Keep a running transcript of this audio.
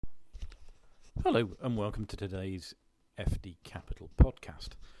Hello and welcome to today's FD Capital podcast.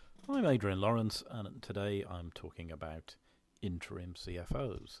 I'm Adrian Lawrence and today I'm talking about interim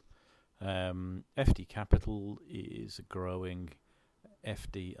CFOs. FD Capital is a growing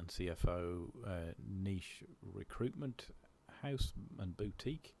FD and CFO niche recruitment house and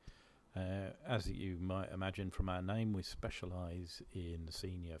boutique. As you might imagine from our name, we specialise in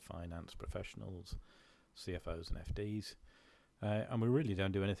senior finance professionals, CFOs and FDs. And we really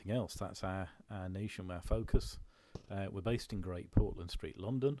don't do anything else. That's our niche and our focus. We're based in Great Portland Street,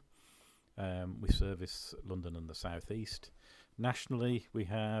 London. We service London and the South East. Nationally, we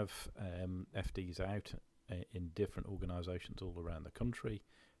have FDs out in different organisations all around the country.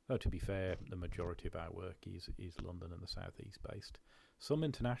 Though to be fair, the majority of our work is London and the South East based. Some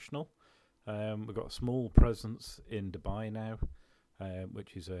international. We've got a small presence in Dubai now,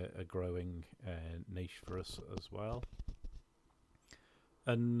 which is a growing niche for us as well.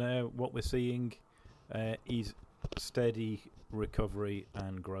 And what we're seeing is steady recovery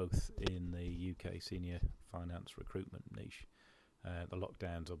and growth in the UK senior finance recruitment niche. The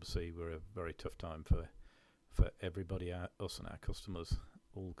lockdowns obviously were a very tough time for everybody, us and our customers,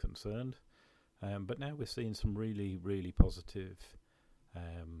 all concerned. But now we're seeing some really, really positive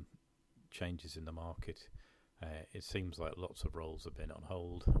changes in the market. It seems like lots of roles have been on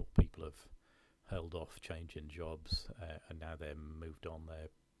hold. People have held off changing jobs, and now they're moved on. Their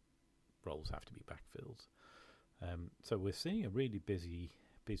roles have to be backfilled. So we're seeing a really busy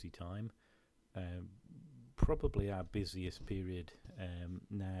time. Probably our busiest period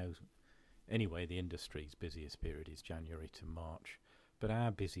now. Anyway, the industry's busiest period is January to March, but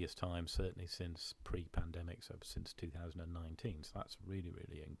our busiest time certainly since pre-pandemic, so since 2019. So that's really,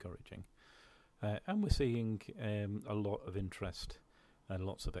 really encouraging. And we're seeing a lot of interest. And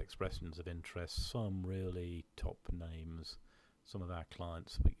lots of expressions of interest, some really top names. Some of our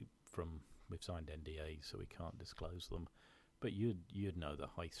clients, we've signed NDAs, so we can't disclose them. But you'd know the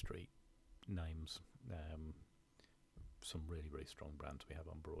high street names. Some really, really strong brands we have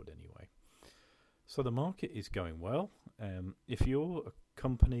on board anyway. So the market is going well. If you're a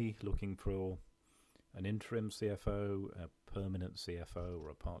company looking for an interim CFO, a permanent CFO, or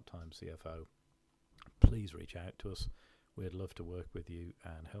a part-time CFO, please reach out to us. We'd love to work with you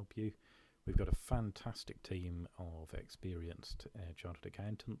and help you. We've got a fantastic team of experienced chartered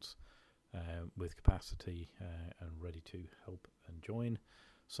accountants with capacity and ready to help and join.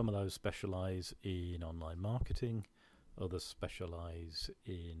 Some of those specialise in online marketing. Others specialise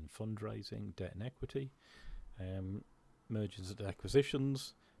in fundraising, debt and equity, mergers and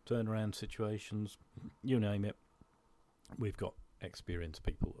acquisitions, turnaround situations, you name it. We've got experienced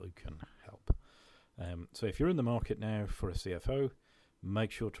people who can help. So if you're in the market now for a CFO,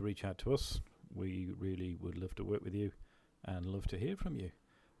 make sure to reach out to us. We really would love to work with you and love to hear from you.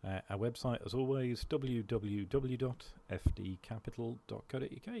 Our website, as always,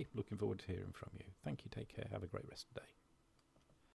 www.fdcapital.co.uk. Looking forward to hearing from you. Thank you. Take care. Have a great rest of the day.